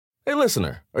Hey,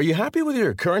 listener, are you happy with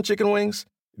your current chicken wings?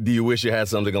 Do you wish you had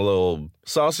something a little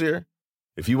saucier?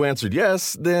 If you answered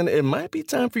yes, then it might be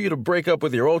time for you to break up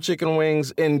with your old chicken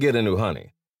wings and get a new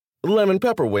honey. Lemon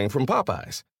pepper wing from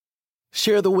Popeyes.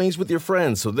 Share the wings with your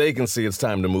friends so they can see it's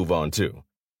time to move on, too.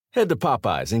 Head to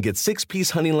Popeyes and get 6-piece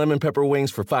honey lemon pepper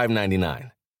wings for $5.99.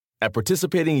 At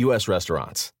participating U.S.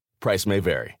 restaurants. Price may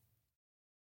vary.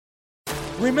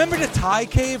 Remember the Thai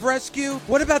cave rescue?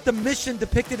 What about the mission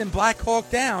depicted in Black Hawk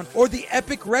Down or the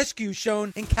epic rescue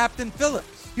shown in Captain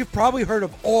Phillips? You've probably heard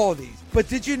of all these, but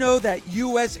did you know that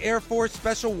U.S. Air Force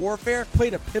Special Warfare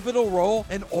played a pivotal role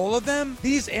in all of them?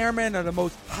 These airmen are the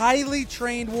most highly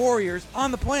trained warriors on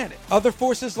the planet. Other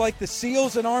forces like the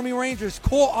SEALs and Army Rangers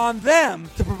call on them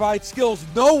to provide skills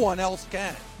no one else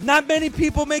can. Not many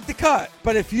people make the cut,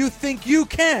 but if you think you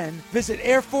can, visit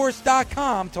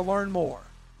airforce.com to learn more.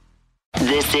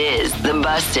 This is the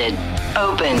Busted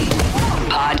Open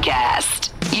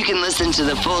Podcast. You can listen to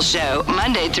the full show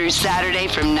Monday through Saturday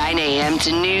from 9 a.m.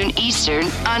 to noon Eastern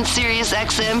on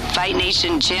SiriusXM Fight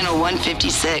Nation Channel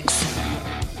 156.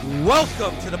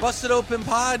 Welcome to the Busted Open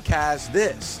Podcast.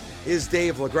 This is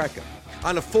Dave LaGreca.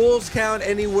 On a Fool's Count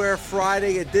Anywhere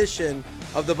Friday edition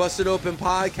of the Busted Open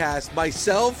Podcast,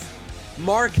 myself,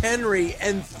 Mark Henry,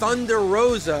 and Thunder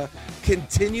Rosa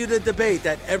continue the debate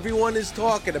that everyone is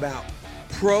talking about.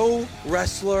 Pro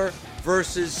wrestler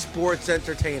versus sports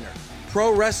entertainer.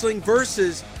 Pro wrestling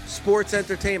versus sports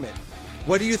entertainment.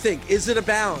 What do you think? Is it a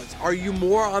balance? Are you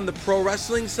more on the pro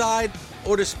wrestling side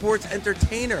or the sports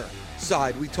entertainer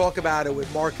side? We talk about it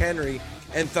with Mark Henry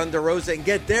and Thunder Rosa and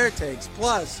get their takes.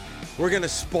 Plus, we're going to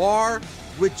spar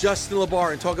with Justin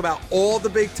LaBar and talk about all the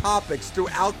big topics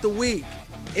throughout the week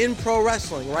in pro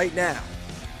wrestling right now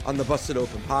on the Busted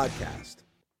Open Podcast.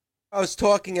 I was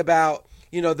talking about,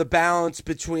 the balance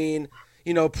between,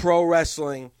 pro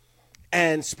wrestling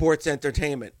and sports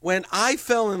entertainment. When I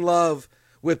fell in love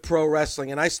with pro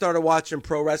wrestling and I started watching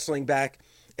pro wrestling back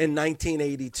in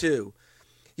 1982,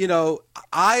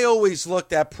 I always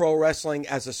looked at pro wrestling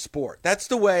as a sport. That's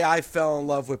the way I fell in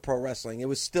love with pro wrestling. It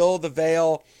was still the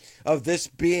veil of this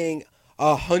being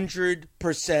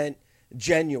 100%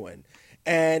 genuine.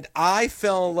 And I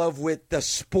fell in love with the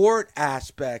sport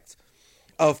aspect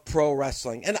of pro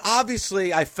wrestling. And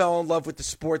obviously, I fell in love with the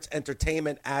sports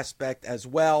entertainment aspect as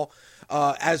well.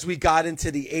 As we got into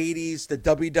the 80s, the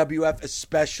WWF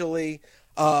especially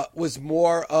was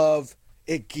more of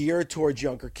it geared towards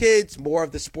younger kids, more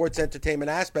of the sports entertainment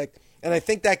aspect. And I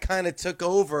think that kind of took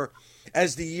over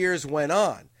as the years went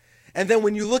on. And then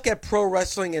when you look at pro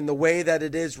wrestling in the way that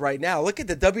it is right now, look at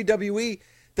the WWE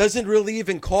doesn't really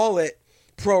even call it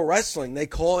pro wrestling. They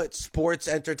call it sports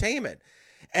entertainment.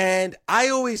 And I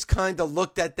always kind of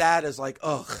looked at that as like,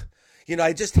 ugh,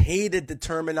 I just hated the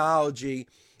terminology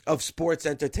of sports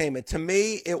entertainment. To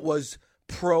me, it was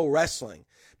pro wrestling.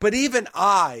 But even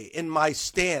in my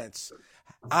stance,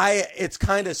 it's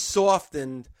kind of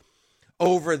softened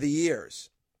over the years.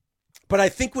 But I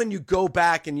think when you go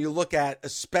back and you look at,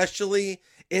 especially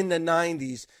in the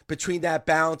 90s, between that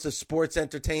balance of sports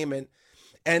entertainment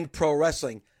and pro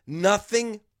wrestling,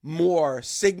 nothing more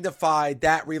signified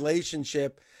that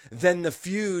relationship than the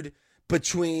feud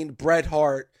between Bret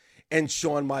Hart and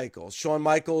Shawn Michaels. Shawn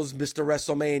Michaels, Mr.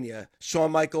 WrestleMania.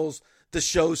 Shawn Michaels, the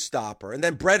showstopper. And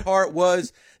then Bret Hart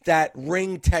was that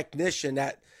ring technician,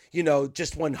 that,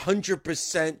 just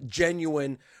 100%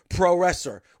 genuine pro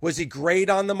wrestler. Was he great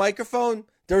on the microphone?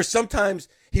 There were sometimes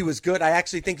he was good. I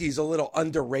actually think he's a little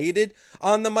underrated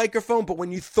on the microphone. But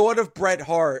when you thought of Bret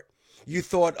Hart, you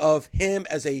thought of him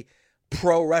as a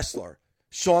pro wrestler.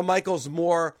 Shawn Michaels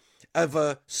more of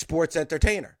a sports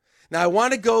entertainer. Now I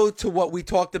want to go to what we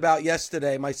talked about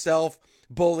yesterday, myself,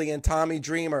 Bully, and Tommy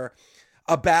Dreamer,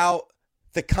 about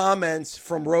the comments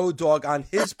from Road Dogg on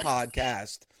his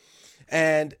podcast.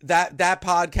 And that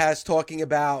podcast talking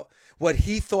about what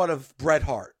he thought of Bret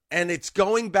Hart. And it's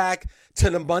going back to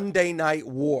the Monday Night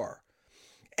War.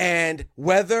 And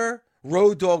whether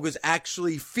Road Dogg was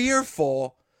actually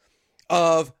fearful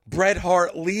of Bret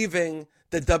Hart leaving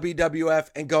the WWF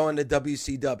and going to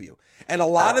WCW. And a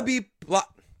lot of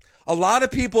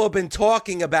people have been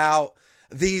talking about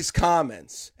these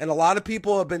comments. And a lot of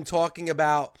people have been talking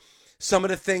about some of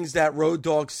the things that Road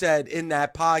Dogg said in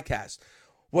that podcast.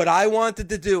 What I wanted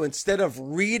to do, instead of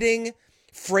reading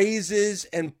phrases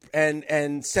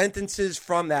and sentences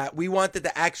from that, we wanted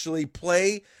to actually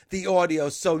play the audio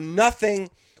so nothing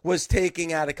was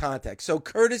taken out of context. So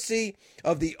courtesy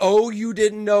of the Oh You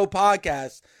Didn't Know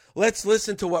podcast, let's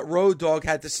listen to what Road Dogg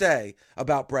had to say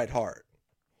about Bret Hart.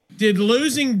 Did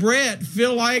losing Bret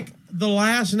feel like the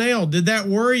last nail? Did that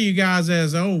worry you guys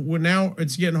as, well, now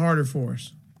it's getting harder for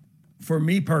us? for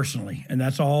me personally, and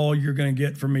that's all you're going to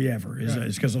get from me ever,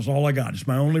 is because that's all I got. It's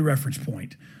my only reference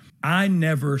point. I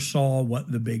never saw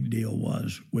what the big deal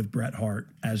was with Bret Hart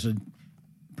as a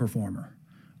performer.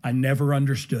 I never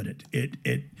understood it.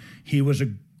 He was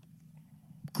a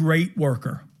great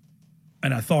worker,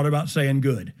 and I thought about saying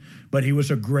good, but he was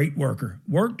a great worker.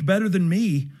 Worked better than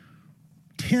me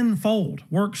tenfold,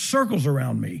 worked circles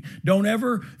around me. Don't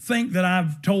ever think that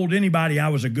I've told anybody I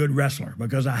was a good wrestler,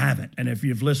 because I haven't. And if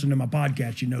you've listened to my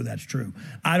podcast, you know that's true.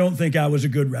 I don't think I was a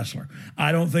good wrestler.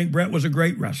 I don't think Bret was a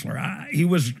great wrestler. He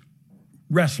was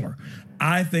wrestler.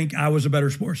 I think I was a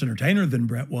better sports entertainer than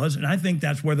Bret was, and I think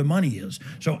that's where the money is.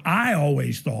 So I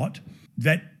always thought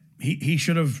that he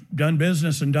should have done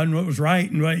business and done what was right,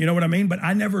 and you know what I mean? But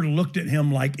I never looked at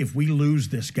him like, if we lose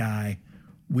this guy,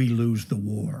 we lose the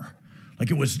war.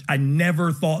 I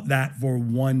never thought that for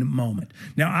one moment.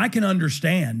 Now, I can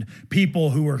understand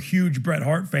people who are huge Bret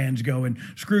Hart fans going,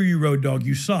 screw you, Road Dogg,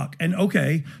 you suck. And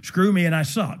okay, screw me and I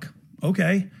suck.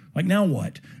 Okay, now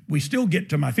what? We still get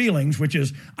to my feelings, which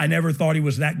is I never thought he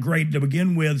was that great to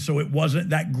begin with, so it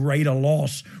wasn't that great a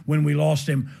loss when we lost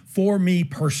him for me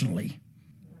personally.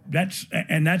 That's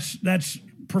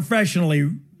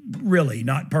professionally, really,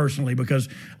 not personally, because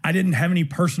I didn't have any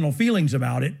personal feelings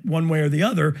about it one way or the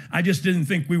other. I just didn't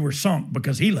think we were sunk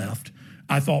because he left.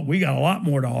 I thought we got a lot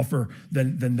more to offer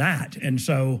than that. And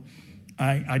so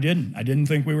I didn't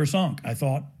think we were sunk. I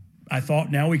thought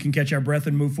now we can catch our breath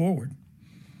and move forward.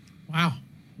 Wow.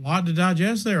 A lot to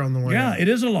digest there on the way. Yeah, it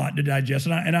is a lot to digest.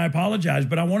 And I apologize,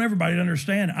 but I want everybody to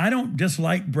understand, I don't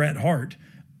dislike Bret Hart.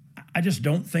 I just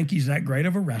don't think he's that great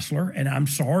of a wrestler, and I'm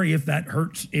sorry if that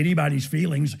hurts anybody's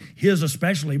feelings, his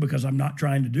especially, because I'm not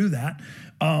trying to do that.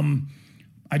 I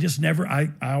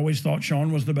always thought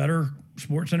Shawn was the better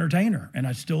sports entertainer, and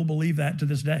I still believe that to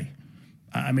this day.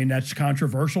 I mean, that's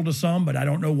controversial to some, but I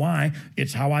don't know why.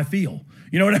 It's how I feel.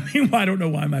 You know what I mean? I don't know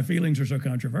why my feelings are so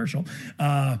controversial.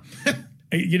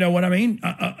 You know what I mean?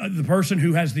 The person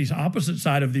who has the opposite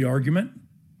side of the argument,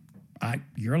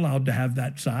 you're allowed to have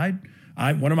that side.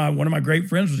 One of my great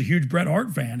friends was a huge Bret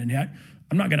Hart fan, and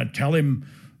I'm not going to tell him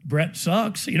Bret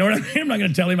sucks. You know what I mean? I'm not going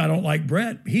to tell him I don't like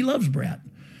Bret. He loves Bret.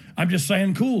 I'm just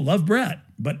saying, cool, love Bret.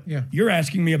 But you're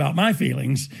asking me about my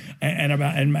feelings,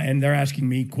 and they're asking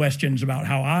me questions about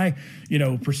how I,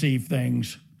 perceive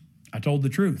things. I told the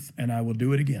truth, and I will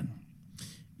do it again.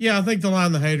 Yeah, I think the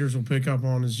line the haters will pick up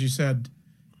on is you said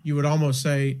you would almost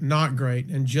say not great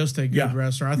and just a good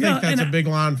wrestler. I think that's a big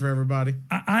line for everybody.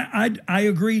 I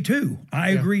agree too. I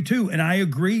agree too. And I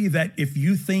agree that if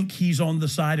you think he's on the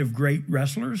side of great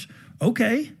wrestlers,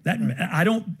 okay.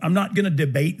 I'm not going to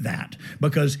debate that,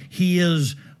 because he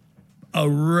is a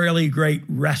really great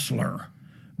wrestler.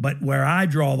 But where I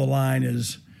draw the line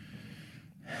is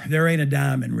there ain't a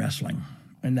dime in wrestling.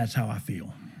 And that's how I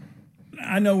feel.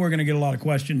 I know we're going to get a lot of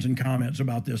questions and comments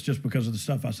about this just because of the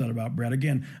stuff I said about Bret.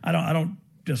 Again, I don't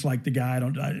dislike the guy.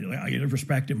 I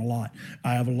respect him a lot.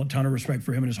 I have a ton of respect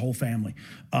for him and his whole family.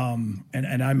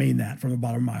 And I mean that from the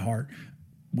bottom of my heart.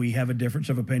 We have a difference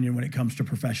of opinion when it comes to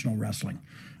professional wrestling.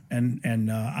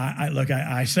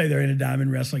 I say there ain't a dime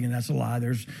in wrestling, and that's a lie.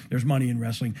 There's money in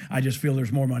wrestling. I just feel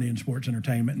there's more money in sports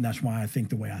entertainment, and that's why I think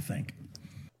the way I think.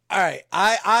 All right,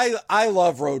 I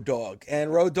love Road Dogg,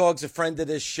 and Road Dogg's a friend of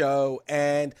this show,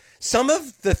 and some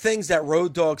of the things that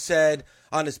Road Dogg said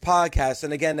on his podcast,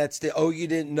 and again, that's the Oh You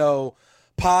Didn't Know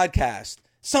podcast,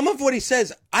 some of what he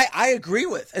says, I agree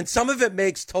with, and some of it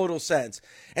makes total sense.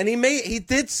 And he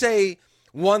did say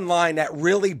one line that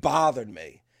really bothered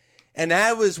me, and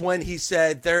that was when he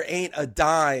said, there ain't a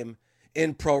dime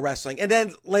in pro wrestling. And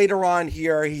then later on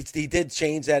here, he did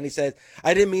change that, and he said,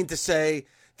 I didn't mean to say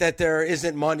that there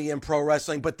isn't money in pro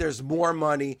wrestling, but there's more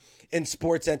money in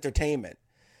sports entertainment.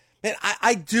 And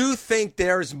I do think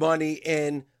there's money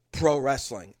in pro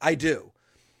wrestling. I do.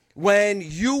 When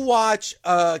you watch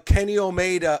Kenny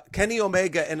Omega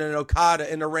and an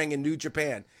Okada in the ring in New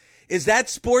Japan, is that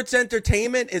sports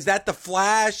entertainment? Is that the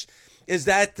flash? Is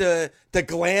that the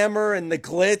glamour and the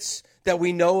glitz that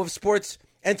we know of sports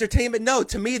entertainment? No,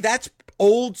 to me, that's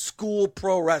old school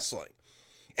pro wrestling.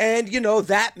 And,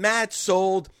 that match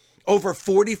sold over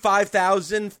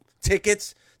 45,000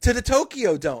 tickets to the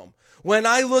Tokyo Dome. When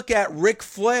I look at Ric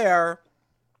Flair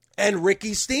and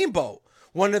Ricky Steamboat,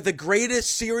 one of the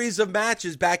greatest series of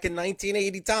matches back in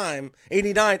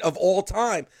 1989 of all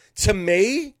time, to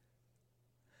me,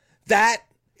 that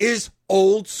is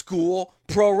old school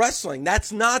pro wrestling.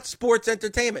 That's not sports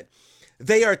entertainment.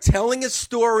 They are telling a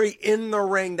story in the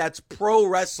ring that's pro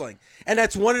wrestling. And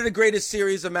that's one of the greatest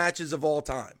series of matches of all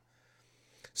time.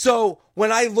 So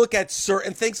when I look at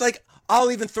certain things, like I'll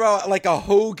even throw out like a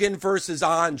Hogan versus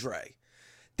Andre.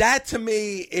 That to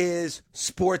me is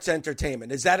sports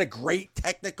entertainment. Is that a great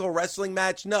technical wrestling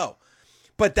match? No.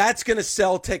 But that's going to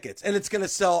sell tickets, and it's going to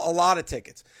sell a lot of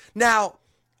tickets. Now,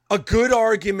 a good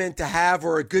argument to have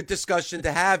or a good discussion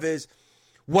to have is,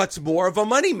 what's more of a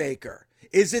moneymaker?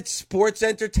 Is it sports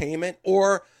entertainment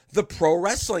or the pro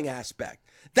wrestling aspect?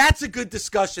 That's a good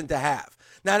discussion to have.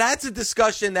 Now, that's a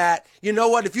discussion that, you know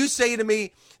what, if you say to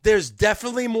me, there's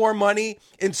definitely more money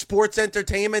in sports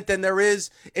entertainment than there is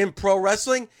in pro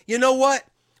wrestling, you know what?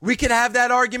 We could have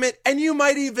that argument, and you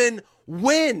might even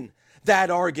win that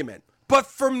argument. But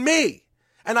for me,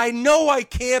 and I know I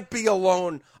can't be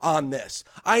alone on this,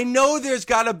 I know there's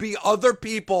got to be other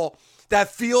people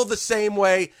that feel the same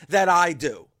way that I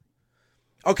do.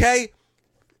 Okay?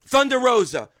 Thunder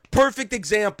Rosa, perfect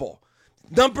example.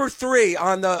 Number 3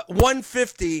 on the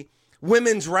 150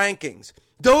 women's rankings.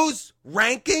 Those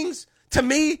rankings, to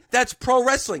me, that's pro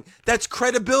wrestling. That's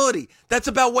credibility. That's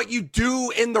about what you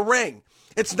do in the ring.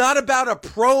 It's not about a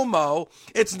promo.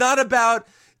 It's not about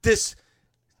this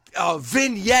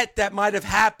vignette that might have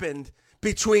happened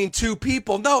between two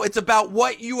people. No, it's about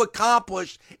what you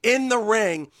accomplished in the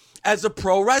ring as a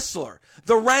pro wrestler.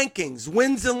 The rankings,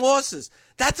 wins and losses.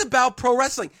 That's about pro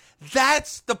wrestling.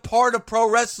 That's the part of pro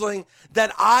wrestling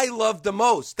that I love the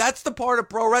most. That's the part of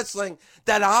pro wrestling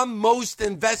that I'm most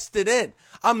invested in.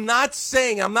 I'm not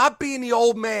being the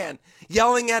old man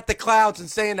yelling at the clouds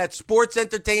and saying that sports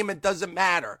entertainment doesn't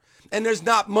matter and there's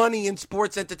not money in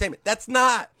sports entertainment. That's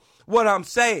not what I'm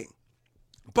saying.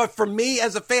 But for me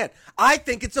as a fan, I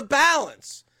think it's a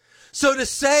balance. So to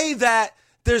say that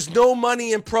there's no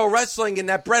money in pro wrestling and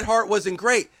that Bret Hart wasn't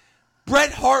great,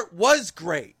 Bret Hart was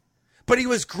great. But he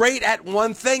was great at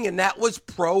one thing, and that was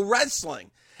pro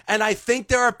wrestling. And I think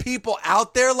there are people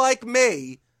out there like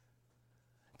me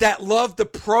that love the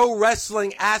pro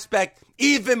wrestling aspect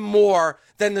even more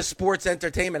than the sports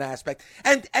entertainment aspect.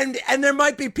 And there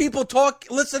might be people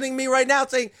listening to me right now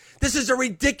saying, this is a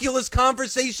ridiculous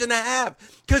conversation to have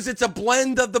because it's a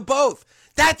blend of the both.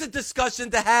 That's a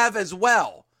discussion to have as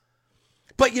well.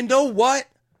 But you know what?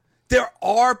 There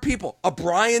are people, a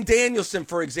Bryan Danielson,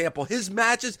 for example, his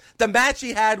matches, the match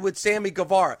he had with Sammy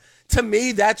Guevara, to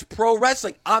me, that's pro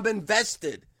wrestling. I'm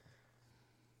invested.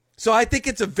 So I think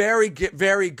it's a very,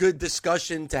 very good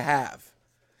discussion to have.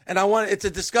 And it's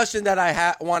a discussion that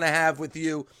I want to have with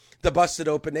you, the Busted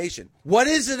Open Nation. What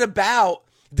is it about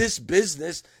this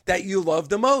business that you love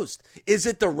the most? Is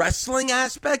it the wrestling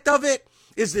aspect of it?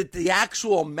 Is it the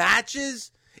actual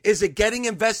matches? Is it getting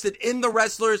invested in the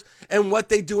wrestlers and what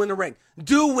they do in the ring?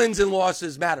 Do wins and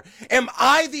losses matter? Am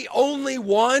I the only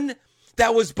one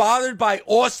that was bothered by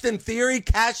Austin Theory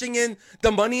cashing in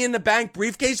the Money in the Bank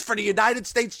briefcase for the United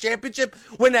States Championship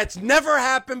when that's never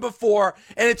happened before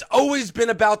and it's always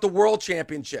been about the World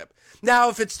Championship? Now,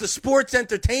 if it's the sports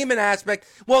entertainment aspect,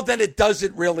 well, then it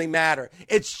doesn't really matter.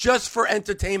 It's just for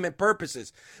entertainment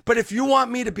purposes. But if you want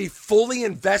me to be fully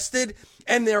invested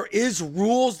and there is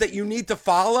rules that you need to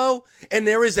follow and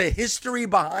there is a history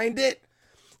behind it,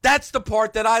 that's the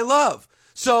part that I love.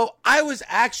 So I was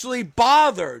actually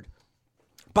bothered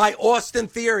by Austin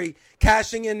Theory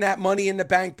cashing in that Money in the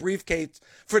Bank briefcase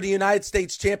for the United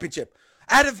States Championship.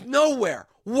 Out of nowhere.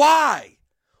 Why?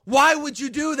 Why would you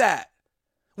do that?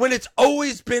 When it's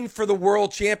always been for the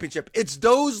World Championship. It's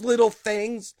those little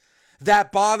things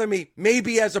that bother me,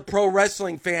 maybe as a pro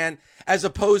wrestling fan, as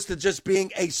opposed to just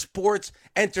being a sports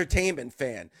entertainment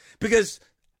fan. Because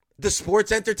the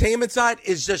sports entertainment side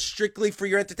is just strictly for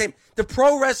your entertainment. The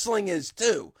pro wrestling is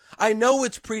too. I know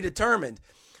it's predetermined,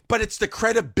 but it's the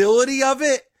credibility of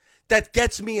it that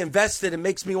gets me invested and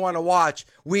makes me want to watch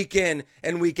week in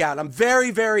and week out. I'm very,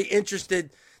 very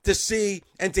interested to see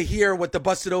and to hear what the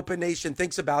Busted Open Nation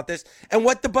thinks about this and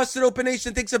what the Busted Open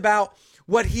Nation thinks about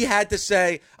what he had to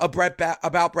say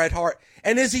about Bret Hart.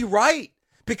 And is he right?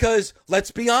 Because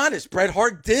let's be honest, Bret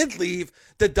Hart did leave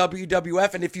the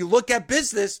WWF. And if you look at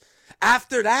business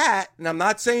after that, and I'm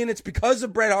not saying it's because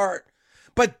of Bret Hart,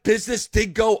 but business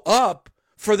did go up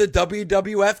for the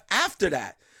WWF after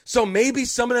that. So maybe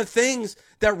some of the things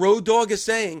that Road Dogg is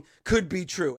saying could be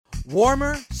true.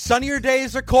 Warmer, sunnier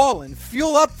days are calling.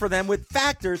 Fuel up for them with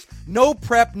Factor's no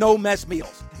prep, no mess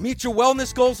meals. Meet your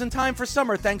wellness goals in time for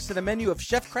summer thanks to the menu of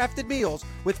chef-crafted meals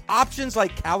with options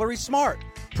like Calorie Smart,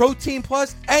 Protein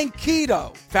Plus, and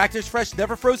Keto. Factor's fresh,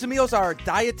 never frozen meals are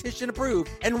dietitian approved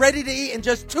and ready to eat in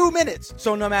just 2 minutes.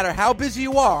 So no matter how busy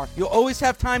you are, you'll always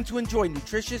have time to enjoy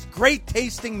nutritious, great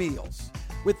tasting meals.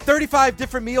 With 35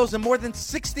 different meals and more than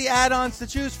 60 add-ons to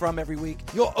choose from every week,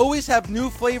 you'll always have new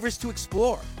flavors to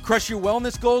explore. Crush your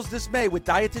wellness goals this May with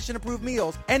dietitian-approved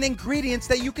meals and ingredients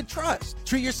that you can trust.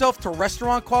 Treat yourself to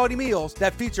restaurant-quality meals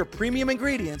that feature premium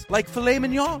ingredients like filet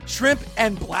mignon, shrimp,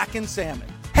 and blackened salmon.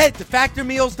 Head to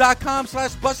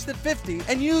factormeals.com/busted50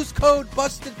 and use code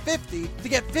busted50 to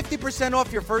get 50% off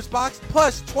your first box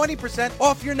plus 20%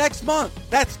 off your next month.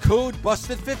 That's code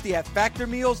busted50 at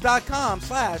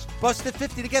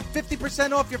factormeals.com/busted50 to get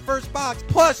 50% off your first box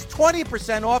plus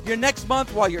 20% off your next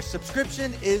month while your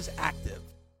subscription is active.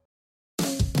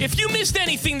 If you missed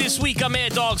anything this week on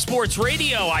Mad Dog Sports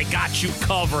Radio, I got you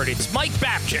covered. It's Mike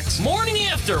Babchick's Morning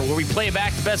After, where we play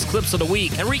back the best clips of the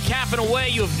week and recap in a way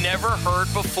you have never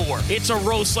heard before. It's a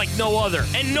roast like no other,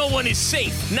 and no one is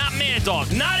safe. Not Mad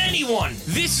Dog, not anyone.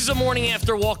 This is a Morning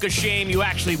After walk of shame you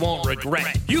actually won't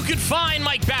regret. You can find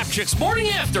Mike Babchick's Morning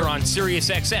After on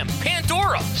SiriusXM,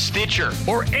 Pandora, Stitcher,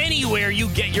 or anywhere you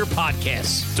get your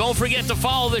podcasts. Don't forget to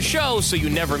follow the show so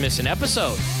you never miss an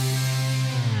episode.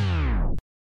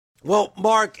 Well,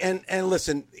 Mark, and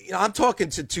listen, I'm talking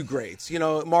to two greats.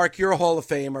 Mark, you're a Hall of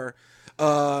Famer.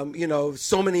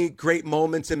 So many great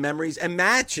moments and memories and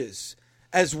matches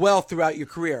as well throughout your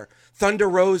career. Thunder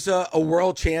Rosa, a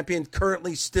world champion,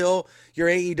 currently still your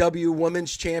AEW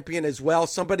Women's Champion as well.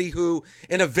 Somebody who,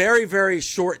 in a very, very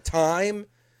short time,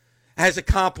 has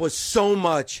accomplished so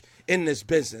much in this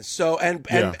business. So, and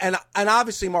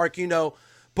obviously, Mark,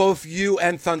 both you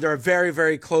and Thunder are very,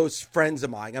 very close friends of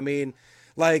mine. I mean,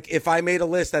 like, if I made a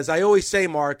list, as I always say,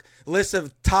 Mark, list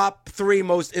of top 3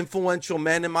 most influential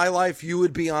men in my life, you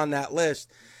would be on that list.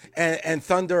 And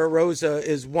Thunder Rosa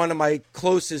is one of my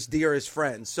closest, dearest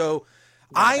friends. So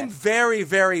I'm very,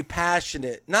 very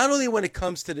passionate, not only when it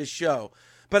comes to this show,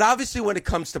 but obviously when it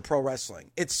comes to pro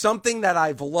wrestling. It's something that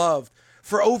I've loved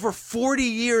for over 40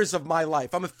 years of my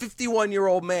life. I'm a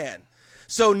 51-year-old man.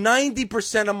 So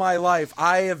 90% of my life,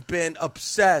 I have been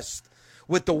obsessed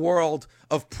with the world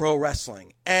of pro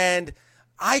wrestling. And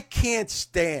I can't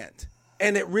stand,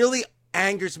 and it really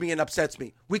angers me and upsets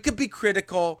me. We could be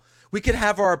critical, we could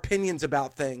have our opinions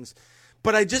about things,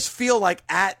 but I just feel like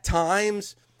at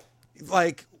times,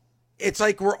 like, it's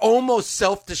like we're almost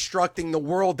self-destructing the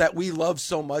world that we love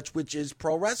so much, which is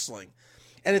pro wrestling.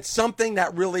 And it's something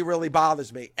that really, really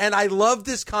bothers me. And I love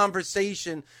this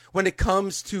conversation when it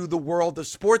comes to the world of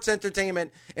sports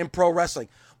entertainment and pro wrestling.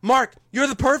 Mark, you're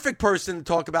the perfect person to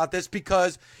talk about this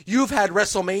because you've had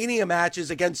WrestleMania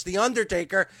matches against The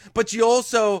Undertaker, but you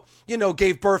also,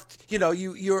 gave birth,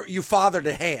 you fathered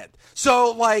a hand.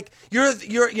 So, like,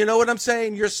 you're you know what I'm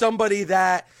saying? You're somebody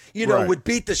that, right, would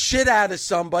beat the shit out of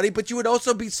somebody, but you would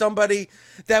also be somebody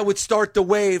that would start the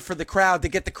wave for the crowd to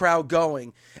get the crowd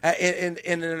going in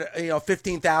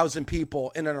 15,000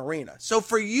 people in an arena. So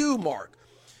for you, Mark,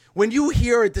 when you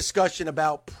hear a discussion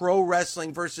about pro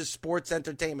wrestling versus sports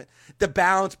entertainment, the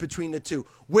balance between the two,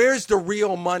 where's the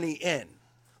real money in?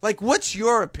 Like, what's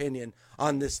your opinion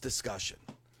on this discussion?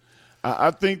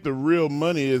 I think the real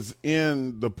money is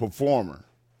in the performer.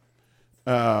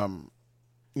 I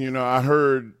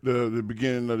heard the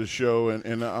beginning of the show, and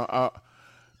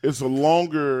it's a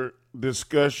longer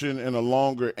discussion and a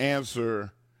longer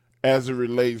answer as it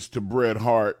relates to Bret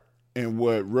Hart and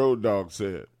what Road Dogg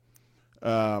said.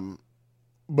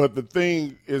 But the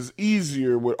thing is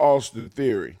easier with Austin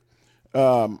Theory.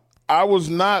 I was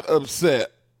not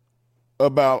upset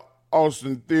about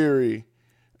Austin Theory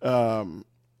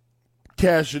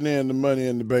cashing in the Money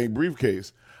in the Bank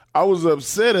briefcase. I was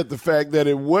upset at the fact that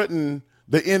it wasn't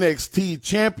the NXT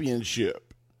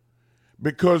championship,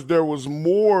 because there was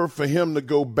more for him to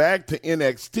go back to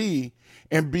NXT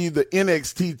and be the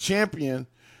NXT champion,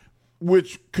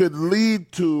 which could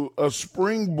lead to a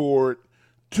springboard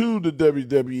to the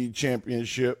WWE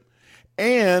championship.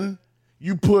 And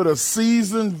you put a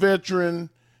seasoned veteran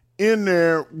in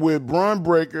there with Braun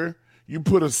Breaker. You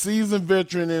put a seasoned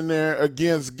veteran in there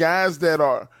against guys that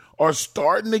are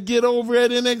starting to get over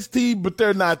at NXT, but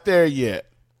they're not there yet.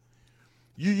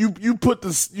 You put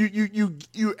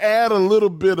you add a little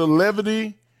bit of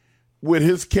levity with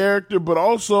his character, but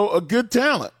also a good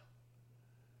talent.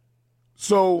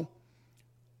 So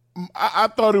I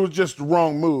thought it was just the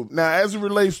wrong move. Now, as it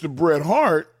relates to Bret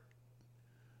Hart,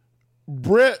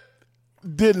 Bret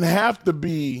didn't have to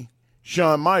be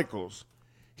Shawn Michaels.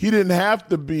 He didn't have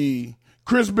to be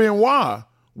Chris Benoit.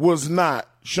 Was not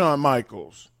Shawn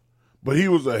Michaels, but he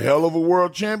was a hell of a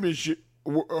world championship,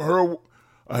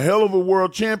 a hell of a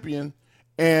world champion,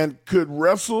 and could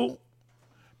wrestle.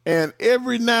 And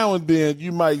every now and then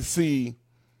you might see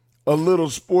a little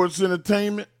sports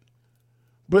entertainment,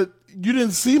 but you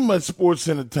didn't see much sports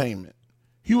entertainment.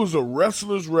 He was a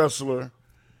wrestler's wrestler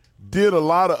did a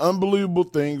lot of unbelievable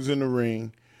things in the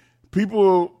ring.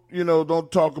 People,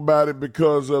 don't talk about it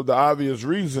because of the obvious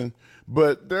reason,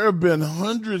 but there have been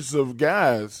hundreds of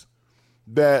guys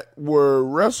that were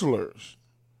wrestlers.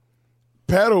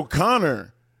 Pat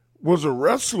O'Connor was a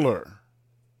wrestler.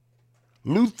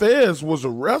 Lou Thesz was a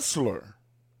wrestler.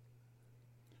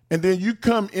 And then you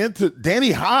come into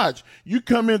Danny Hodge, you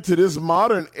come into this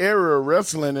modern era of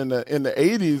wrestling in the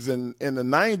 80s and in the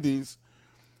 90s,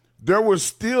 there was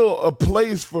still a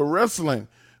place for wrestling.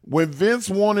 When Vince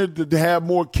wanted to have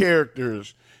more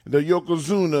characters, the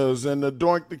Yokozunas and the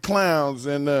Doink the Clowns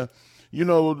and the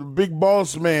Big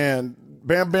Boss Man,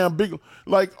 Bam Bam Big,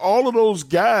 like all of those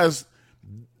guys,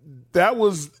 that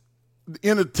was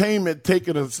entertainment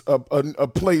taking a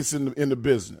place in the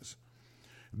business.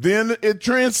 Then it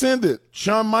transcended.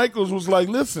 Shawn Michaels was like,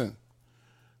 listen,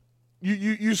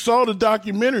 you saw the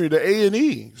documentary, the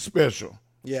A&E special.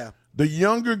 Yeah. The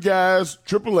younger guys,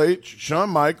 Triple H, Shawn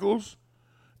Michaels,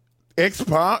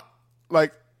 X-Pac,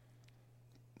 like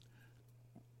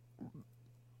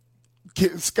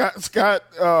Scott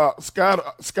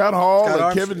Hall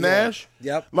and Kevin Nash.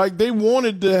 Yeah. Yep. Like they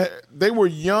were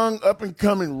young up and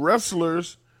coming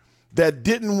wrestlers that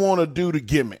didn't want to do the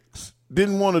gimmicks.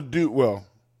 Didn't want to do, well,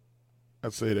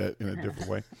 I'd say that in a different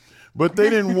way. But they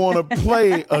didn't want to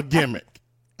play a gimmick.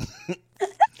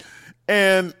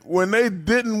 And when they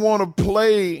didn't want to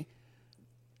play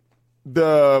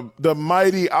the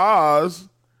Mighty Oz,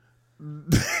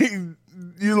 people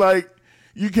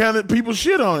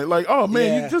shit on it. Like, oh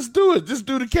man, you just do it. Just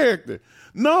do the character.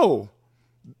 No.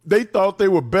 They thought they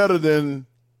were better than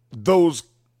those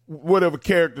whatever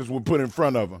characters were put in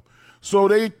front of them. So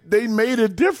they made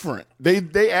it different.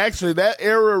 They actually, that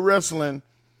era of wrestling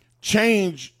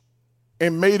changed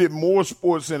and made it more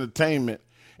sports entertainment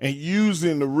and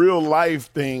using the real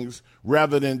life things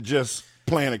rather than just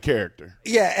playing a character.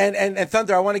 Yeah, and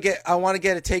Thunder, I want to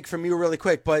get a take from you really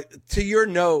quick, but to your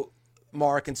note,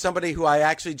 Mark, and somebody who I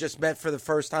actually just met for the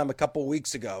first time a couple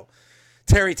weeks ago,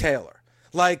 Terry Taylor.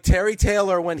 Like Terry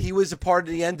Taylor, when he was a part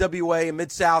of the NWA in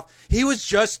Mid-South, he was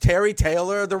just Terry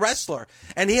Taylor, the wrestler.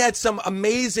 And he had some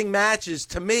amazing matches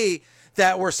to me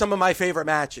that were some of my favorite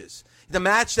matches. The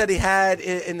match that he had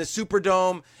in the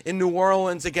Superdome in New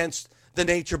Orleans against the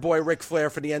Nature Boy Ric Flair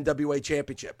for the NWA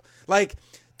Championship. Like,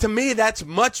 to me, that's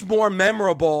much more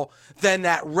memorable than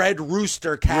that Red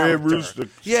Rooster character. Red Rooster.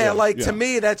 Yeah, to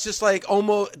me, that's just like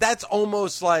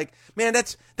almost like, man,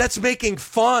 that's making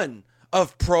fun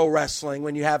of pro wrestling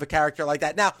when you have a character like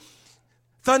that. Now,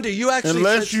 Thunder, you actually...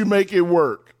 Unless you make it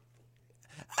work.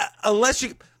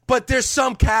 But there's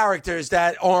some characters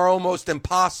that are almost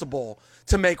impossible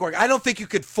to make work. I don't think you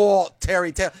could fault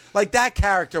Terry Taylor. Like, that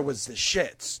character was the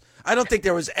shits. I don't think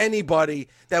there was anybody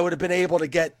that would have been able to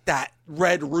get that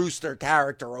Red Rooster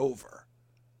character over.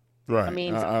 Right. I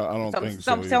mean, I don't think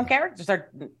so. Some characters are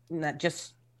not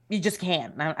just... You just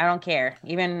can't. I don't care.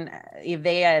 Even if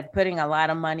they are putting a lot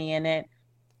of money in it.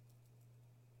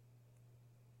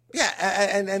 Yeah,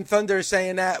 and Thunder is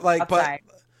saying that, like, outside.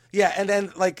 But yeah, and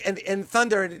then like, and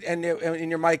Thunder and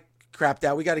your mic crapped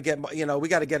out. We got to get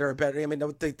her a better. I mean,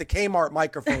 the Kmart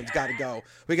microphone's got to go.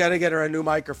 We got to get her a new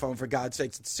microphone, for God's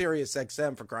sakes. It's Sirius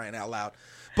XM, for crying out loud.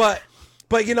 But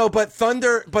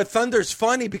Thunder's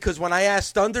funny because when I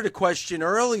asked Thunder the question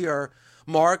earlier,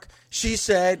 Mark, she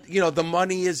said, the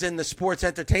money is in the sports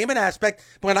entertainment aspect.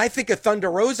 When I think of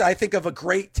Thunder Rosa, I think of a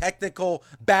great technical,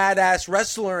 badass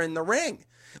wrestler in the ring.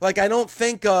 Like, I don't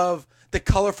think of the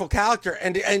colorful character.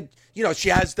 And she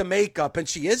has the makeup, and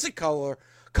she is a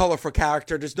colorful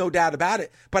character. There's no doubt about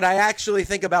it. But I actually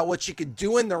think about what she could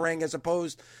do in the ring as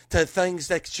opposed to things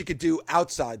that she could do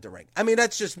outside the ring. I mean,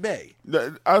 that's just me.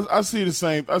 I see the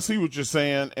same. I see what you're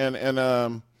saying.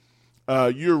 And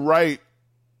you're right.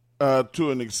 To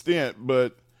an extent,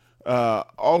 but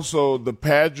also the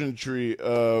pageantry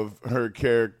of her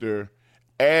character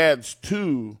adds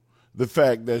to the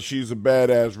fact that she's a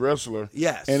badass wrestler.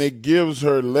 Yes. And it gives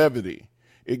her levity.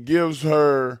 It gives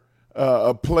her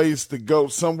a place to go,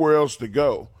 somewhere else to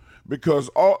go.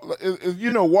 Because,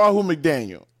 Wahoo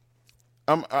McDaniel,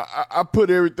 I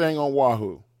put everything on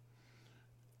Wahoo.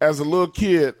 As a little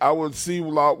kid, I would see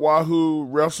Wahoo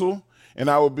wrestle,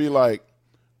 and I would be like,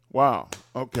 wow,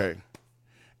 okay.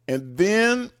 And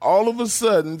then all of a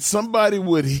sudden, somebody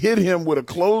would hit him with a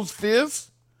closed fist,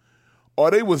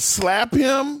 or they would slap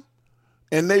him,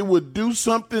 and they would do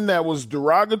something that was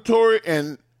derogatory,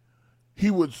 and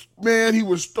he would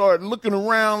start looking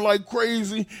around like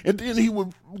crazy, and then he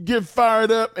would get fired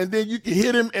up, and then you could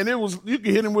hit him, and you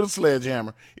could hit him with a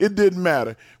sledgehammer. It didn't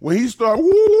matter. When he started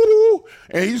woo,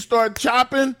 and he started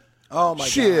chopping, Oh my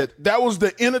God! That was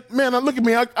man. Look at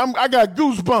me. I got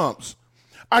goosebumps.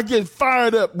 I get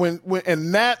fired up when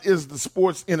and that is the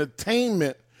sports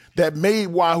entertainment that made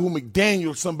Wahoo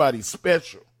McDaniel somebody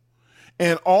special.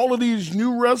 And all of these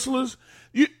new wrestlers,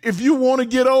 if you want to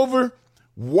get over,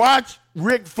 watch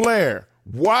Ric Flair,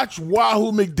 watch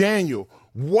Wahoo McDaniel,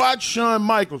 watch Shawn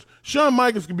Michaels. Shawn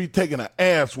Michaels could be taking an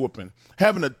ass whooping,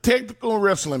 having a technical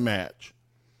wrestling match.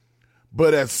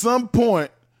 But at some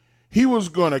point, he was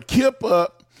going to kip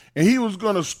up and he was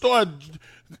going to start.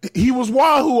 He was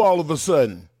Wahoo all of a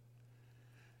sudden.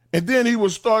 And then he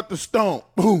would start to stomp.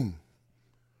 Boom.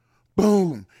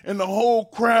 Boom. And the whole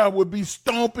crowd would be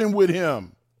stomping with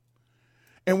him.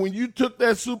 And when you took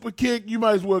that super kick, you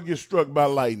might as well get struck by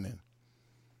lightning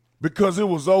because it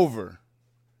was over.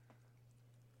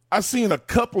 I seen a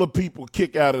couple of people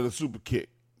kick out of the super kick.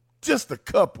 Just a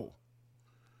couple.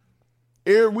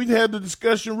 We had the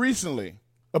discussion recently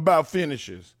about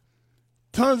finishes.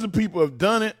 Tons of people have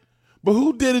done it, but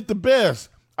who did it the best?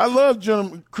 I love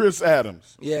Chris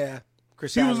Adams. Yeah.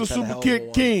 Chris Adams. He was a super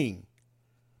kick king.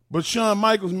 But Shawn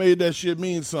Michaels made that shit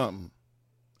mean something.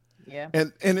 Yeah.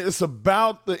 And it's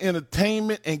about the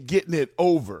entertainment and getting it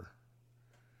over.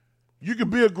 You can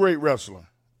be a great wrestler.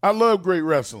 I love great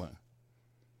wrestling.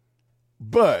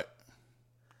 But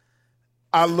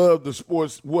I love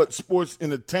what sports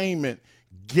entertainment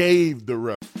gave the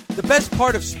wrestler. The best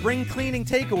part of spring cleaning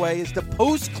takeaway is the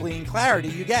post-clean clarity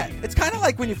you get. It's kind of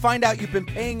like when you find out you've been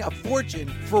paying a fortune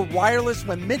for wireless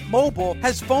when Mint Mobile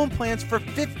has phone plans for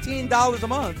 $15 a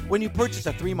month when you purchase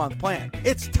a 3-month plan.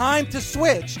 It's time to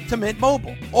switch to Mint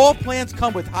Mobile. All plans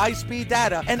come with high-speed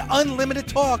data and unlimited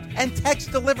talk and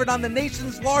text delivered on the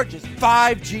nation's largest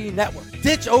 5G network.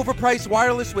 Ditch overpriced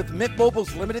wireless with Mint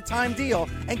Mobile's limited time deal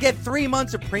and get 3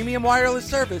 months of premium wireless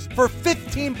service for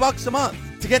 $15 a month.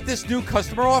 To get this new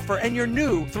customer offer and your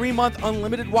new 3-month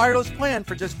unlimited wireless plan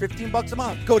for just $15 a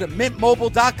month, go to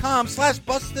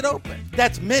mintmobile.com/bustedopen.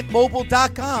 That's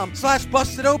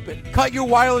mintmobile.com/bustedopen. Cut your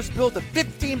wireless bill to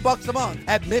 $15 a month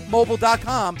at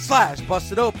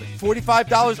mintmobile.com/bustedopen.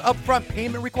 $45 upfront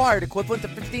payment required, equivalent to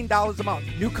 $15 a month.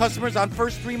 New customers on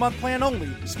first 3-month plan only.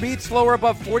 Speed slower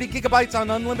above 40 gigabytes on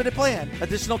unlimited plan.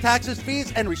 Additional taxes,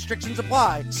 fees, and restrictions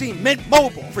apply. See Mint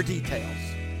Mobile for details.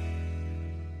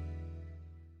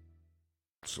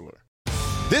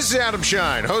 This is Adam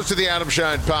Shine, host of the Adam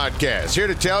Shine Podcast. Here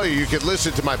to tell you can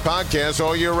listen to my podcast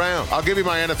all year round. I'll give you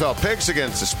my NFL picks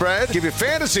against the spread, give you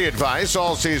fantasy advice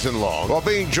all season long, while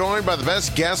being joined by the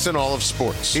best guests in all of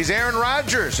sports. He's Aaron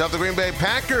Rodgers of the Green Bay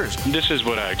Packers. This is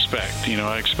what I expect.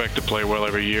 I expect to play well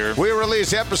every year. We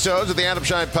release episodes of the Adam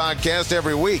Shine Podcast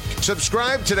every week.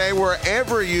 Subscribe today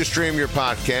wherever you stream your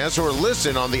podcasts or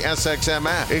listen on the SXM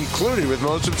app, included with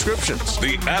most subscriptions.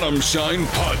 The Adam Shine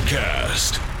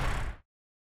Podcast.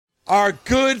 Our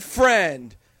good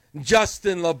friend,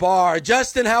 Justin LaBar.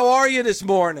 Justin, how are you this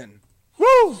morning?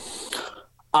 Woo!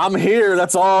 I'm here.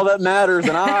 That's all that matters.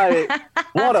 And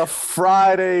what a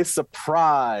Friday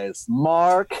surprise.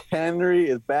 Mark Henry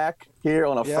is back here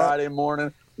on a Friday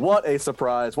morning. What a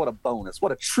surprise. What a bonus.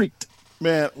 What a treat.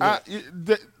 Man,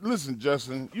 listen,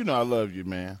 Justin, I love you,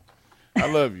 man.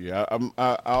 I love you.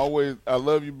 I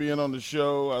love you being on the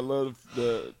show. I love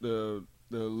the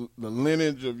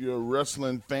lineage of your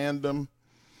wrestling fandom,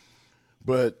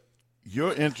 but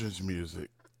your entrance music,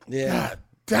 God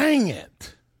dang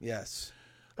it. Yes.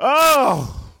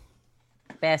 Oh,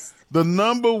 best. The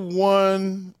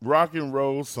 #1 rock and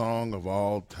roll song of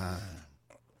all time.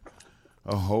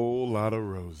 A Whole Lot of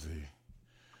Rosie.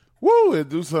 Woo, it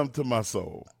do something to my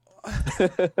soul.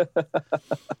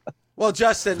 Well,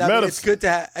 Justin, it's good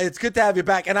to have you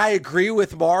back, and I agree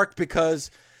with Mark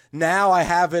because now I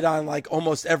have it on like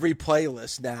almost every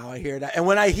playlist now. I hear that. And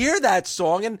when I hear that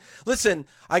song, and listen,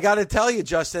 I got to tell you,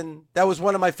 Justin, that was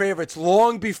one of my favorites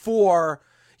long before,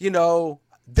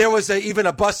 there was even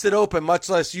a Busted Open, much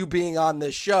less you being on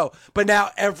this show. But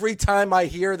now every time I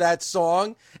hear that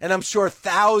song, and I'm sure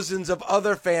thousands of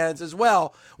other fans as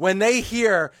well, when they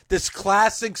hear this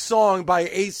classic song by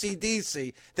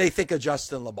AC/DC, they think of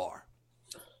Justin LaBar.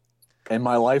 And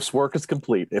my life's work is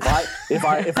complete. If I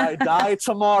die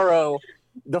tomorrow,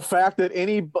 the fact that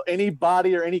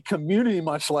anybody or any community,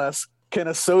 much less, can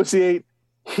associate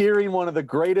hearing one of the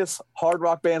greatest hard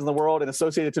rock bands in the world and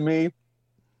associate it to me,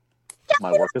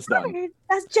 my work is done.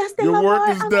 That's Justin Your LaBar. work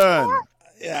is done.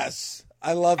 Yes,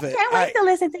 I love it. I can't wait to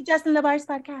listen to Justin LaBar's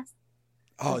podcast.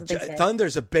 Oh,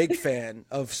 Thunder's a big fan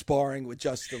of sparring with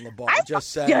Justin LaBar.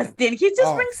 Justin, he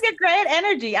just brings a great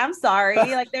energy. I'm sorry,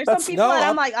 like there's some people that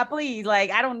I'm like, please, like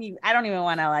I don't even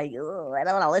want to I don't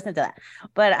want to listen to that.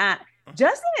 But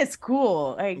Justin is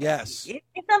cool. Like, yes,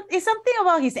 it's something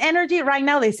about his energy right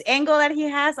now. This angle that he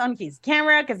has on his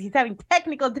camera because he's having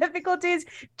technical difficulties,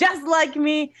 just like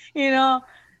me. You know,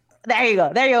 there you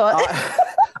go.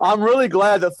 I'm really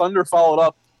glad that Thunder followed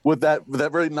up with that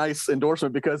really nice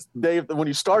endorsement because Dave, when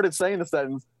you started saying the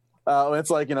sentence, it's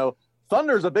like, you know,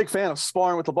 Thunder's a big fan of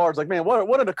sparring with LeVar. It's like, man,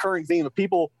 what an occurring theme of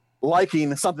people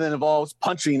liking something that involves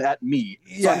punching at me.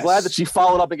 So I'm glad that she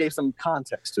followed up and gave some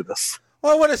context to this.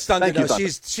 Well, what a stunt to know.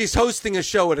 She's hosting a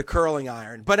show with a curling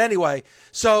iron. But anyway,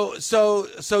 so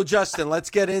Justin, let's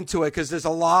get into it because there's a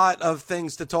lot of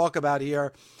things to talk about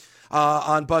here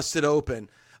on Busted Open.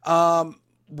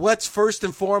 Let's first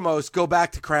and foremost go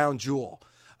back to Crown Jewel.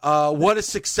 What a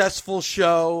successful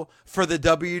show for the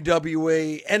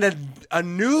WWE and a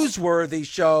newsworthy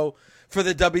show for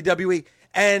the WWE.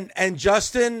 And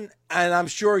Justin, and I'm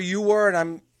sure you were,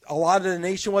 and a lot of the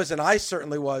nation was, and I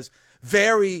certainly was,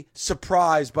 very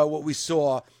surprised by what we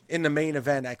saw in the main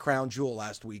event at Crown Jewel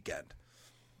last weekend.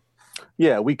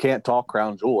 Yeah, we can't talk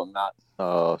Crown Jewel and not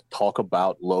talk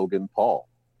about Logan Paul.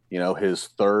 You know, his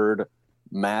third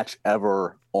match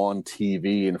ever on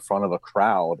TV in front of a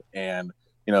crowd. And,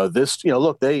 you know, this, you know,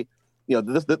 look, they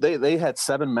had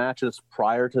 7 matches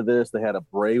prior to this. They had a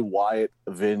Bray Wyatt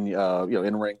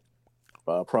in-ring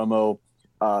promo.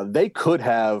 They could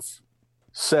have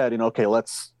said, you know, okay,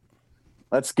 let's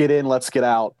get in, let's get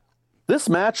out. This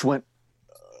match went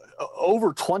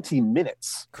over 20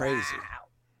 minutes. Crazy.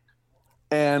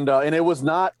 And it was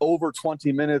not over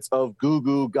 20 minutes of goo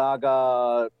goo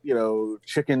gaga, you know,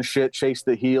 chicken shit, chase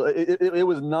the heel. It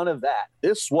was none of that.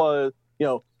 This was, you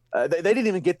know, they didn't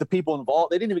even get the people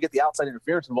involved. They didn't even get the outside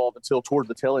interference involved until towards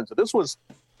the tail end. So this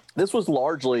was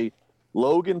largely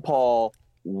Logan Paul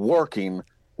working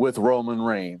with Roman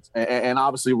Reigns. And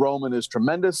obviously Roman is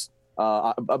tremendous.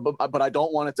 But I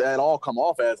don't want it to at all come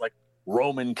off as like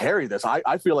Roman carried this.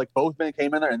 I feel like both men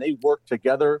came in there and they worked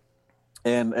together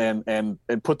and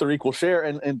put their equal share.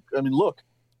 And I mean, look,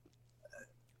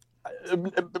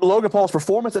 Logan Paul's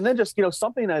performance, and then just, you know,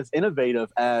 something as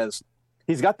innovative as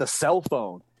he's got the cell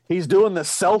phone. He's doing the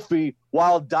selfie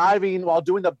while diving, while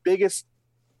doing the biggest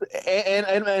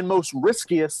and most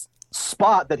riskiest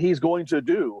spot that he's going to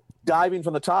do, diving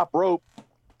from the top rope.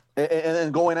 And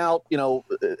then going out, you know,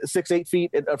 6-8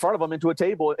 feet in front of him into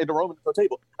Roman into a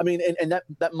table. I mean, and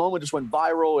that moment just went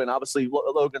viral. And obviously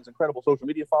Logan's incredible social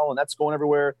media following, that's going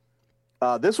everywhere.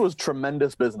 This was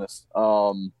tremendous business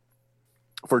for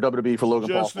WWE, for Logan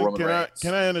Paul, for Roman Reigns.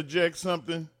 Can I interject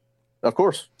something? Of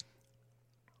course.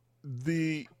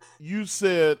 You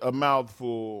said a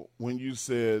mouthful when you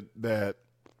said that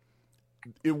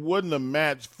it wasn't a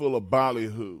match full of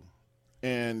ballyhoo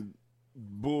and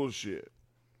bullshit.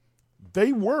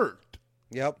 They worked.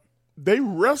 Yep. They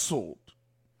wrestled.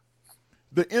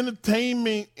 The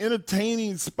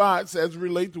entertaining spots as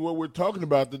relate to what we're talking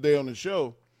about today on the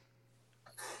show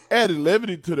added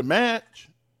levity to the match,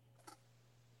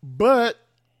 but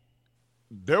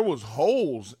there was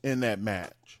holes in that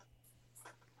match.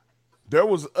 There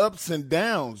was ups and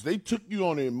downs. They took you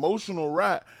on an emotional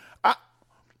ride.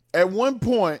 At one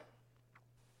point,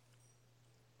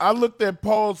 I looked at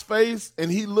Paul's face, and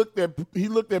he looked at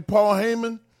Paul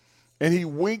Heyman, and he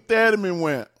winked at him and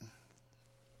went.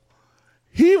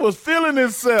 He was feeling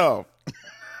himself.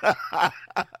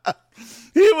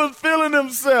 He was feeling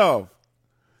himself.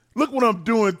 Look what I'm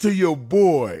doing to your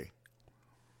boy.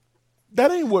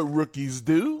 That ain't what rookies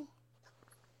do.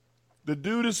 The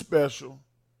dude is special.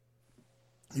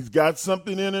 He's got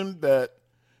something in him that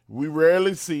we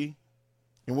rarely see,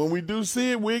 and when we do see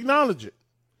it, we acknowledge it.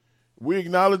 We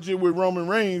acknowledge it with Roman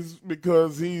Reigns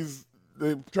because he's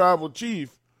the tribal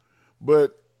chief,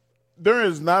 but there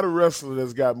is not a wrestler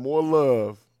that's got more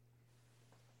love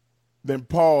than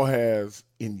Paul has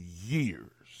in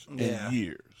years and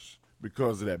years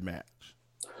because of that match.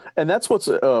 And that's what's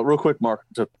real quick, Mark,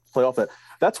 to play off that.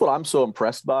 That's what I'm so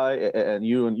impressed by, and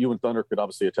you and Thunder could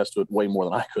obviously attest to it way more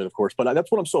than I could, of course. But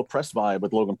that's what I'm so impressed by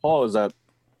with Logan Paul is that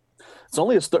it's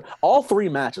only all 3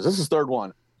 matches. This is third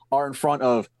one. Are in front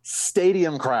of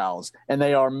stadium crowds, and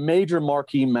they are major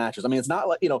marquee matches. I mean, it's not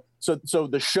like, you know, so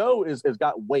the show has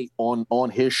got weight on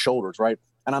his shoulders, right?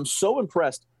 And I'm so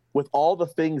impressed with all the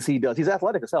things he does. He's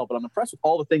athletic as hell, but I'm impressed with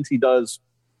all the things he does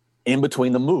in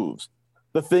between the moves.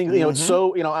 The things, you know, it's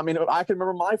so, you know, I mean, I can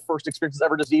remember my first experiences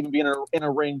ever just even being in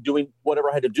a ring doing whatever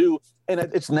I had to do, and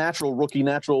it's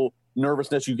natural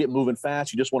nervousness. You get moving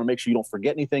fast. You just want to make sure you don't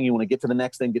forget anything. You want to get to the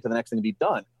next thing and be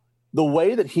done. The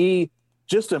way that he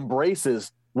just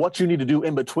embraces what you need to do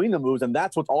in between the moves, and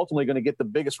that's what's ultimately going to get the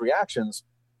biggest reactions.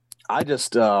 I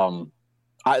just,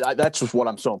 that's just what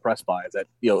I'm so impressed by is that,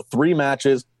 you know, 3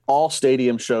 matches, all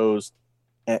stadium shows,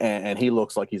 and he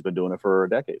looks like he's been doing it for a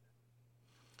decade.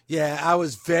 Yeah, I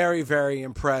was very, very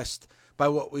impressed by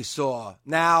what we saw.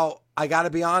 Now, I got to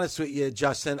be honest with you,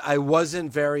 Justin. I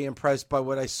wasn't very impressed by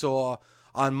what I saw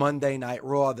on Monday Night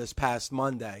Raw this past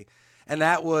Monday. And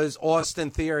that was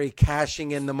Austin Theory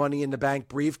cashing in the Money in the Bank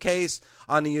briefcase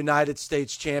on the United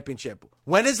States Championship.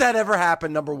 When has that ever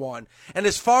happened, number one? And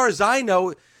as far as I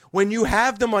know, when you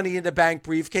have the Money in the Bank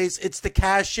briefcase, it's to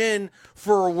cash in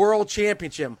for a world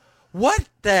championship. What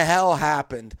the hell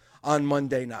happened on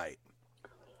Monday night?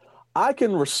 I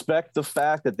can respect the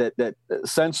fact that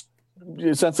since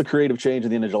the creative change at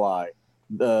the end of July,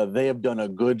 they have done a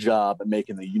good job at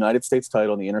making the United States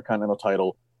title and the Intercontinental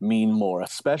title mean more,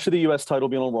 especially the U.S. title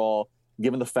being on Raw,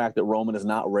 given the fact that Roman is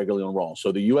not regularly on Raw.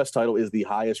 So the U.S. title is the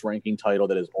highest ranking title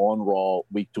that is on Raw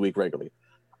week to week regularly.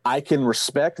 I can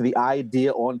respect the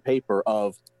idea on paper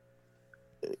of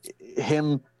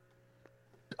him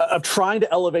of trying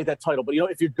to elevate that title. But,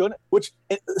 if you're going to, which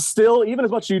still, even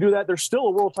as much as you do that, there's still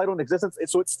a world title in existence.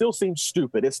 So it still seems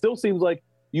stupid. It still seems like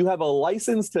you have a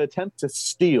license to attempt to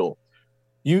steal.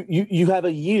 You have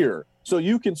a year. So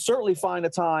you can certainly find a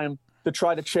time to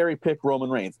try to cherry pick Roman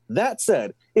Reigns. That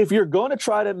said, if you're going to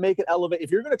try to make it elevate,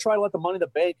 if you're going to try to let the Money in the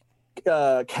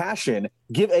Bank cash in,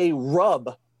 give a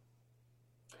rub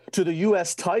to the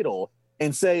U.S. title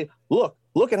and say, look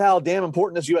at how damn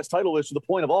important this U.S. title is to the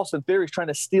point of Austin Theory's trying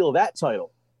to steal that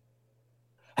title.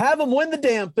 Have him win the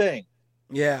damn thing.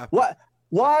 Yeah. Why?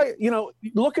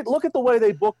 Look at the way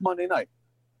they book Monday night.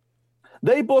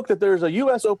 They book that there's a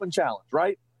U.S. Open challenge,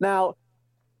 right? Now,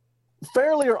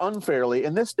 fairly or unfairly,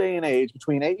 in this day and age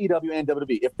between AEW and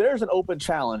WWE, if there's an open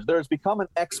challenge, there's become an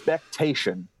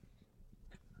expectation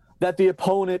that the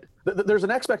opponent, there's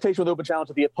an expectation with open challenge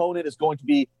that the opponent is going to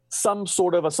be some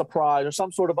sort of a surprise or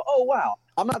some sort of, oh, wow.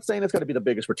 I'm not saying it's going to be the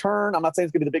biggest return. I'm not saying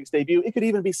it's going to be the biggest debut. It could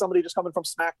even be somebody just coming from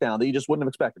SmackDown that you just wouldn't have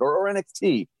expected, or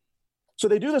NXT. So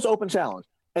they do this open challenge,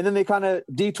 and then they kind of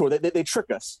detour. They trick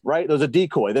us, right? There's a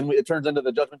decoy. Then it turns into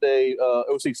the Judgment Day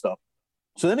OC stuff.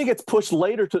 So then he gets pushed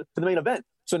later to the main event.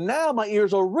 So now my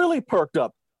ears are really perked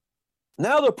up.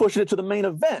 Now they're pushing it to the main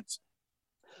event.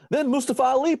 Then Mustafa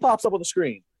Ali pops up on the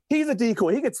screen. He's a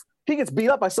decoy. He gets beat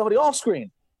up by somebody off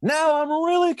screen. Now I'm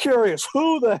really curious.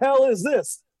 Who the hell is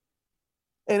this?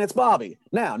 And it's Bobby.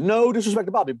 Now, no disrespect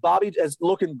to Bobby. Bobby is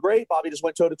looking great. Bobby just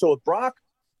went toe-to-toe with Brock.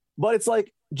 But it's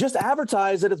like, just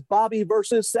advertise it as Bobby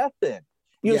versus Seth then.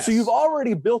 Yes. So you've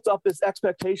already built up this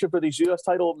expectation for these U.S.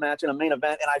 title match in a main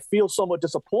event, and I feel somewhat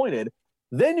disappointed.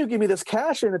 Then you give me this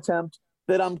cash-in attempt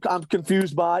that I'm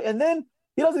confused by, and then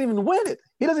he doesn't even win it.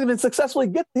 He doesn't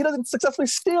successfully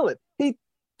steal it. He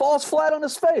falls flat on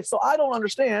his face. So I don't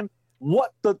understand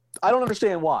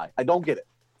why. I don't get it.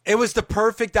 It was the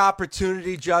perfect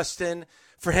opportunity, Justin,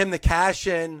 for him to cash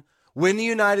in, win the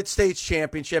United States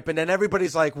Championship, and then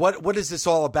everybody's like, what is this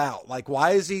all about? Like,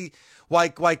 why is he,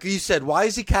 like you said, why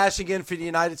is he cashing in for the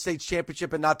United States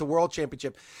Championship and not the World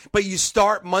Championship? But you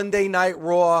start Monday Night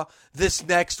Raw this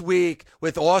next week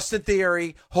with Austin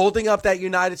Theory holding up that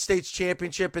United States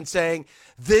Championship and saying,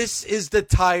 this is the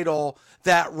title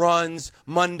that runs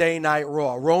Monday Night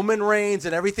Raw. Roman Reigns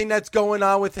and everything that's going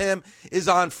on with him is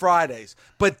on Fridays.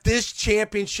 But this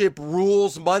championship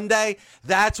rules Monday.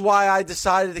 That's why I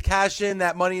decided to cash in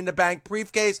that Money in the Bank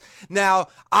briefcase. Now,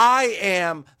 I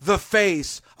am the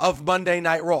face of Monday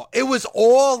Night Raw. It was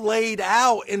all laid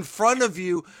out in front of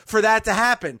you for that to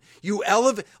happen.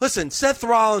 Listen, Seth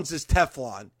Rollins is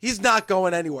Teflon. He's not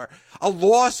going anywhere. A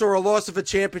loss of a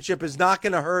championship is not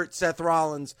going to hurt Seth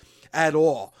Rollins at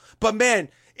all. But man,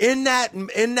 in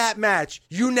that match,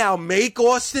 you now make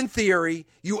Austin Theory,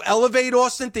 you elevate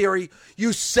Austin Theory,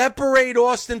 you separate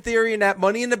Austin Theory in that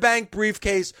Money in the Bank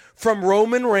briefcase from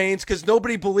Roman Reigns, because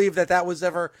nobody believed that was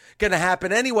ever going to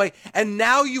happen anyway. And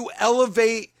now you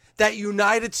elevate that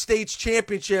United States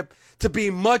Championship to be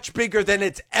much bigger than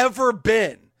it's ever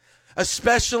been,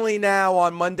 especially now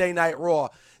on Monday Night Raw.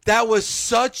 That was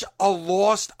such a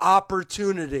lost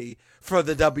opportunity for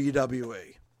the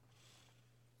WWE.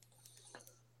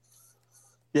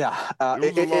 Yeah,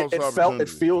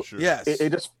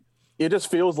 it just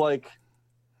feels like,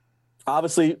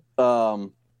 obviously,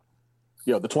 the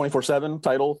 24/7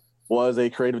 title was a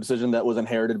creative decision that was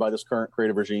inherited by this current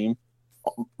creative regime.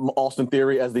 Austin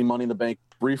Theory as the Money in the Bank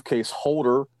briefcase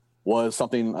holder was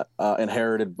something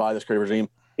inherited by this creative regime.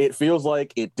 It feels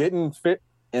like it didn't fit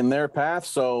in their path,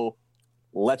 so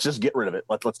let's just get rid of it.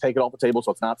 Let's take it off the table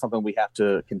so it's not something we have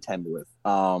to contend with.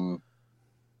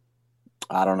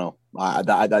 I don't know. I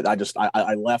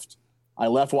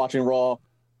left watching Raw,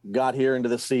 got here into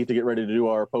the seat to get ready to do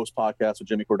our post podcast with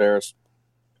Jimmy Corderas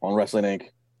on Wrestling Inc.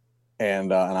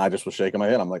 And I just was shaking my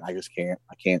head. I'm like, I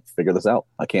can't figure this out.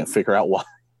 I can't figure out why.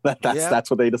 That's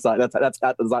what they decided. That's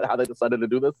how they decided to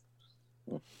do this.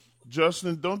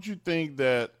 Justin, don't you think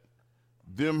that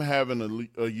them having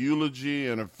a eulogy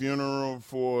and a funeral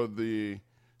for the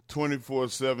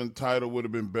 24/7 title would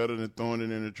have been better than throwing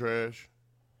it in the trash?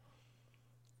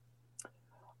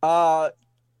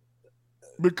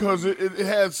 Because it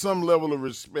had some level of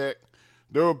respect.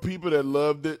 There were people that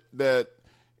loved it, that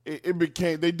it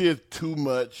became, they did too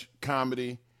much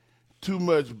comedy, too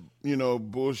much,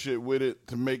 bullshit with it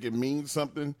to make it mean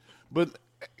something. But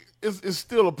it's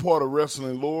still a part of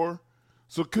wrestling lore.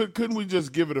 So couldn't we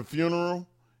just give it a funeral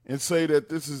and say that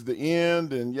this is the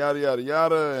end and yada, yada,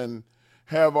 yada, and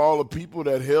have all the people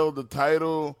that held the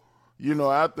title,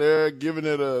 out there giving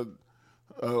it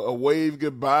a wave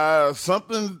goodbye or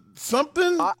something?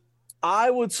 I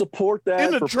would support that.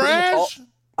 In the trash?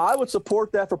 I would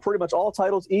support that for pretty much all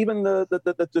titles, even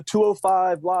the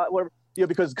 205 lot, whatever.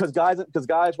 Because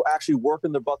guys were actually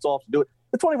working their butts off to do it.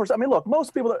 The 24/7. I mean, look,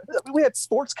 most people. We had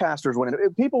sportscasters winning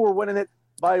it. People were winning it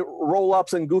by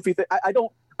roll-ups and goofy things. I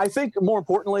think more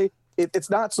importantly, it's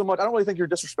not so much. I don't really think you're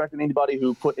disrespecting anybody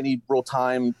who put any real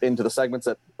time into the segments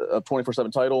at a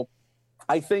 24/7 title.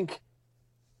 I think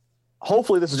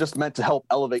hopefully this is just meant to help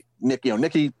elevate Nikki.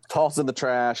 Nikki tossed in the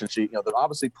trash, and she, they're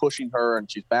obviously pushing her, and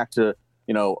she's back to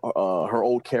her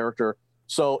old character.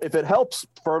 So if it helps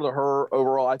further her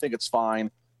overall, I think it's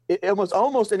fine. It was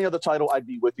almost any other title, I'd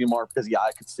be with you, Mark, because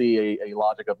I could see a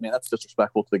logic of, man, that's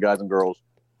disrespectful to the guys and girls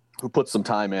who put some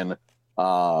time in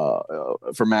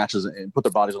for matches and put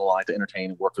their bodies on the line to entertain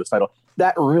and work for this title.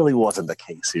 That really wasn't the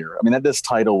case here. I mean, this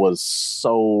title was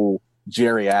so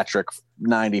geriatric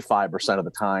 95% of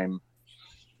the time.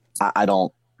 I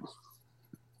don't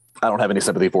have any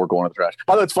sympathy for going in the trash.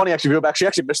 By the way, it's funny, actually, if you go back, she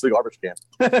actually missed the garbage can.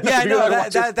 Yeah, no,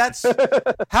 that's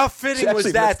how fitting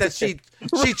was that she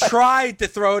tried to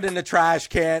throw it in the trash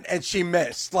can and she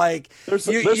missed. Like there's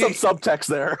some subtext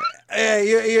there. Yeah,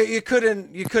 you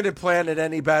couldn't plan it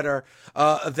any better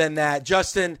than that.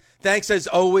 Justin, thanks as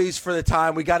always for the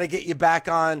time. We got to get you back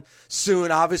on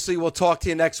soon. Obviously, we'll talk to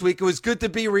you next week. It was good to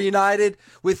be reunited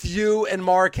with you and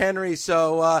Mark Henry.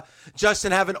 So,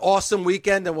 Justin, have an awesome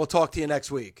weekend, and we'll talk to you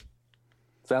next week.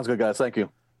 Sounds good, guys. Thank you.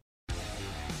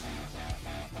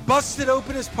 Busted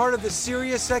Open is part of the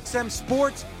SiriusXM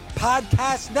Sports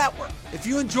Podcast Network. If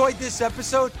you enjoyed this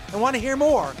episode and want to hear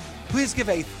more, please give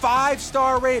a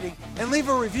 5-star rating and leave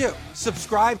a review.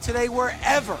 Subscribe today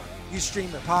wherever you stream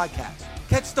your podcast.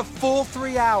 Catch the full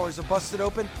 3 hours of Busted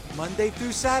Open Monday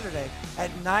through Saturday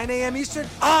at 9 a.m. Eastern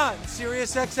on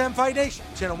SiriusXM Fight Nation,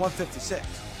 channel 156.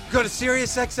 Go to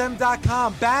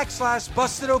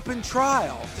SiriusXM.com/Busted Open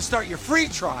Trial to start your free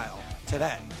trial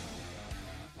today.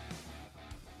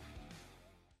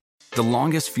 The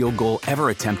longest field goal ever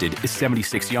attempted is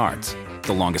 76 yards.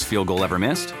 The longest field goal ever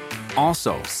missed?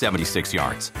 Also 76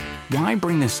 yards. Why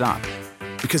bring this up?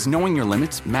 Because knowing your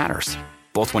limits matters,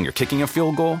 both when you're kicking a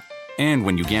field goal and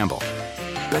when you gamble.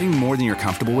 Betting more than you're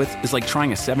comfortable with is like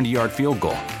trying a 70-yard field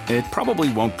goal. It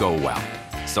probably won't go well.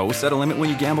 So set a limit when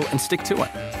you gamble and stick to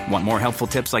it. Want more helpful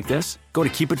tips like this? Go to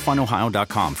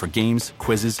keepitfunohio.com for games,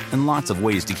 quizzes, and lots of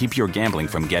ways to keep your gambling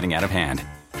from getting out of hand.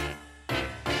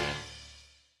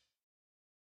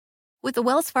 With the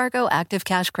Wells Fargo Active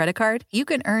Cash Credit Card, you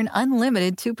can earn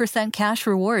unlimited 2% cash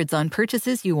rewards on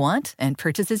purchases you want and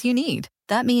purchases you need.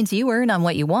 That means you earn on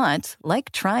what you want,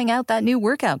 like trying out that new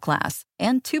workout class,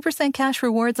 and 2% cash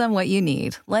rewards on what you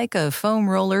need, like a foam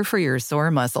roller for your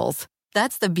sore muscles.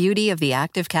 That's the beauty of the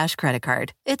Active Cash Credit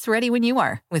Card. It's ready when you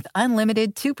are, with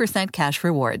unlimited 2% cash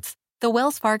rewards. The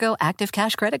Wells Fargo Active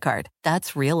Cash Credit Card.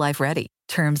 That's real life ready.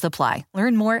 Terms apply.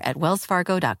 Learn more at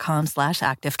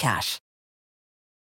wellsfargo.com/activecash.